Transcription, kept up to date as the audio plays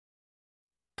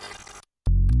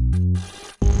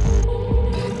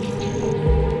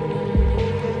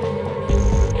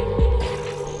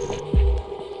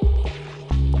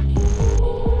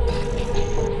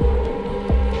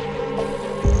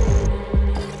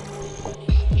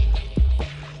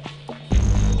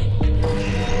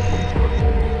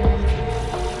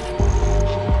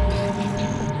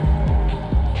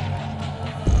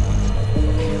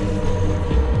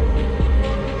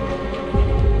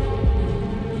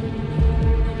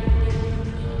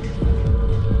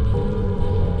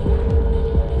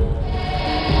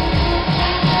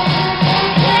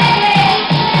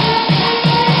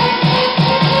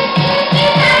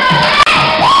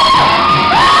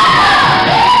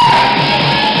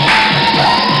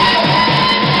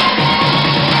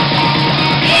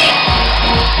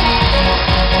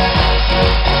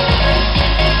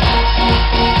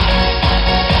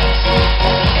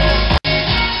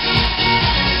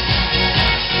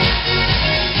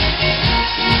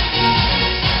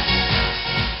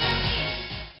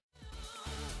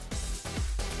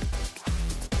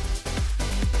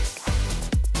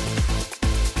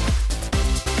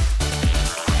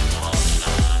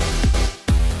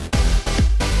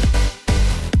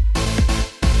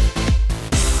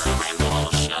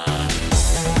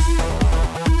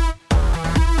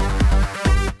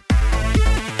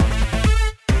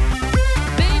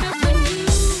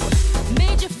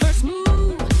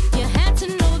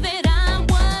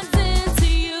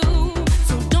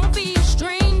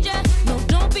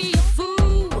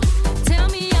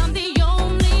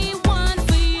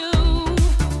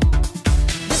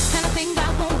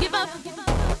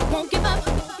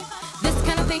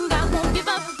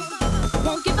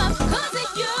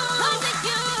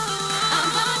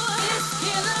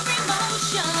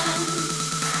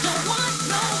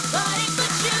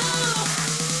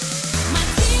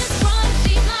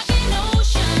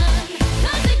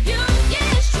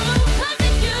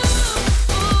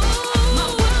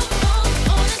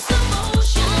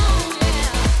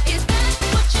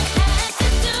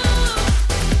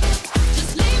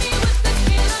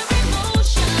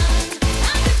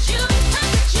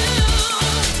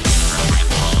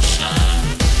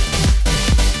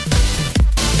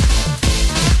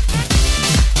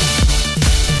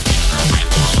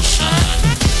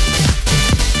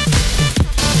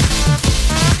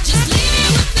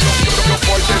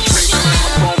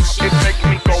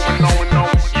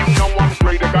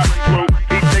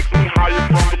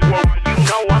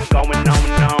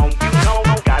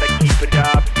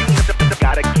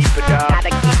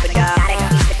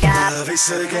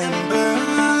again,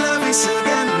 love is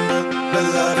again,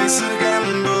 love is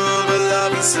again,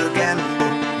 love is again,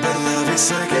 love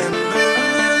is again,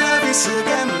 love is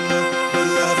again,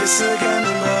 love is again,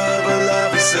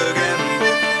 love is again.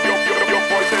 Your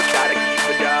voice has gotta keep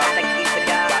it up, gotta keep it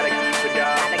up, gotta keep it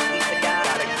up, gotta keep it up,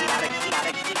 gotta keep it up,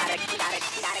 gotta keep it up,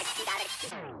 gotta keep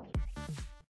it up.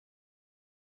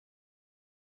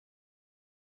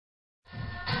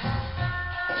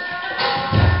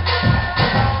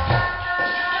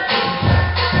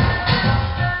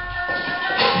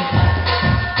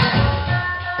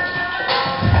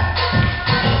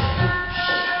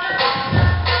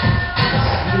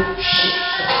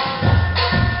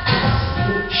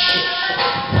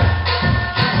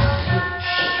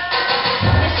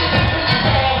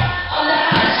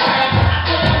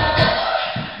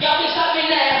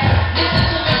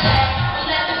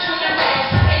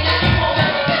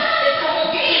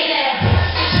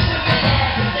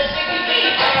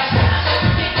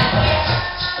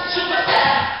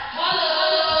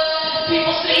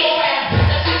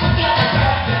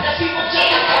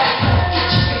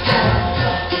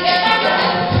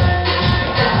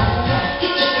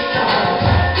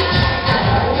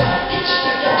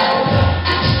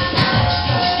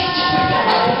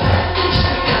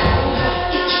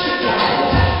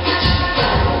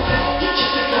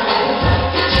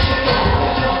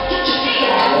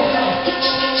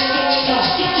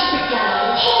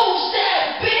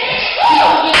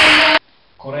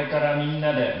これからみん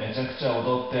なでめちゃくちゃ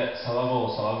踊って騒ごう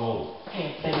騒ご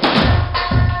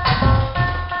う。